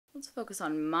Let's focus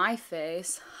on my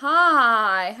face.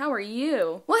 Hi, how are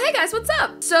you? Well, hey guys, what's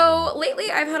up? So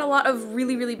lately I've had a lot of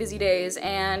really busy days,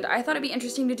 and I thought it'd be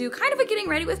interesting to do kind of a getting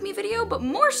ready with me video, but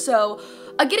more so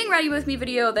a getting ready with me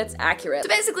video that's accurate. So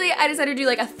basically I decided to do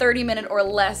like a 30-minute or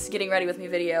less getting ready with me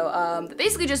video that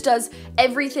basically just does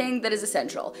everything that is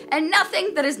essential and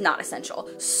nothing that is not essential.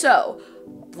 So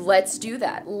let's do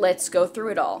that. Let's go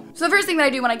through it all. So the first thing that I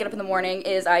do when I get up in the morning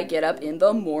is I get up in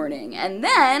the morning, and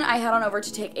then I head on over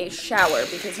to take a shower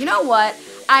because you know what?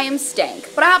 I am stank.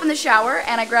 But I hop in the shower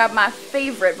and I grab my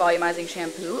favorite volumizing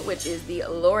shampoo, which is the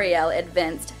L'Oreal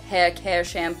Advanced Hair Care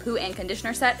Shampoo and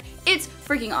Conditioner Set. It's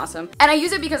freaking awesome. And I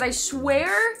use it because I swear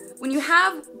when you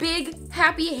have big,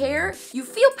 happy hair, you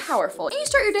feel powerful. And you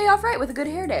start your day off right with a good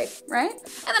hair day, right?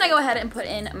 And then I go ahead and put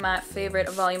in my favorite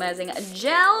volumizing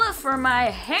gel for my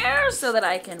hair so that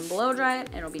I can blow dry it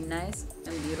and it'll be nice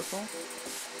and beautiful.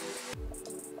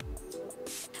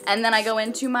 And then I go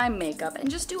into my makeup and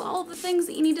just do all of the things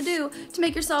that you need to do to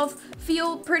make yourself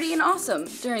feel pretty and awesome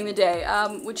during the day,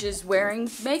 which is wearing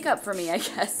makeup for me, I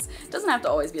guess. It doesn't have to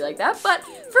always be like that, but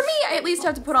for me, I at least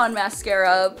have to put on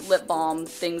mascara, lip balm,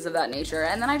 things of that nature,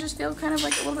 and then I just feel kind of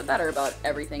like a little bit better about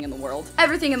everything in the world.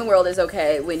 Everything in the world is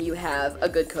okay when you have a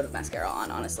good coat of mascara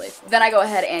on, honestly. Then I go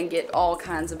ahead and get all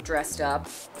kinds of dressed up.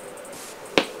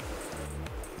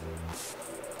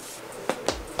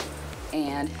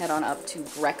 And head on up to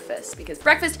breakfast because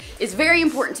breakfast is very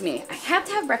important to me. I have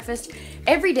to have breakfast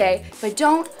every day. If I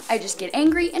don't, I just get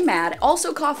angry and mad.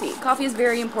 Also coffee. Coffee is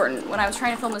very important. When I was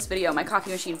trying to film this video, my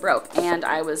coffee machine broke and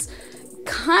I was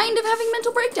kind of having a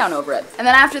mental breakdown over it. And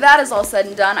then after that is all said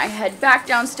and done, I head back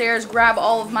downstairs, grab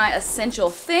all of my essential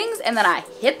things, and then I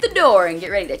hit the door and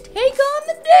get ready to take on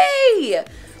the day,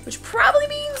 which probably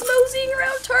means moseying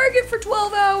around Target for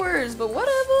 12 hours, but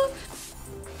whatever.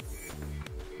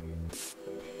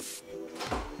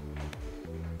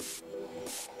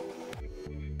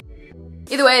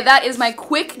 Either way, that is my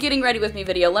quick getting ready with me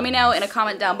video. Let me know in a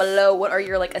comment down below what are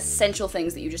your like essential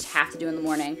things that you just have to do in the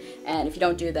morning. And if you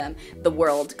don't do them, the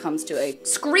world comes to a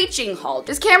screeching halt.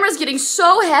 This camera's getting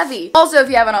so heavy. Also, if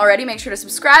you haven't already, make sure to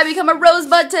subscribe, become a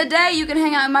rosebud today. You can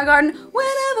hang out in my garden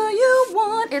whenever you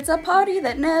want. It's a party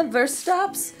that never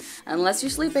stops. Unless you're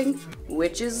sleeping,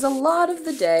 which is a lot of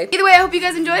the day. Either way, I hope you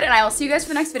guys enjoyed and I will see you guys for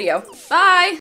the next video. Bye!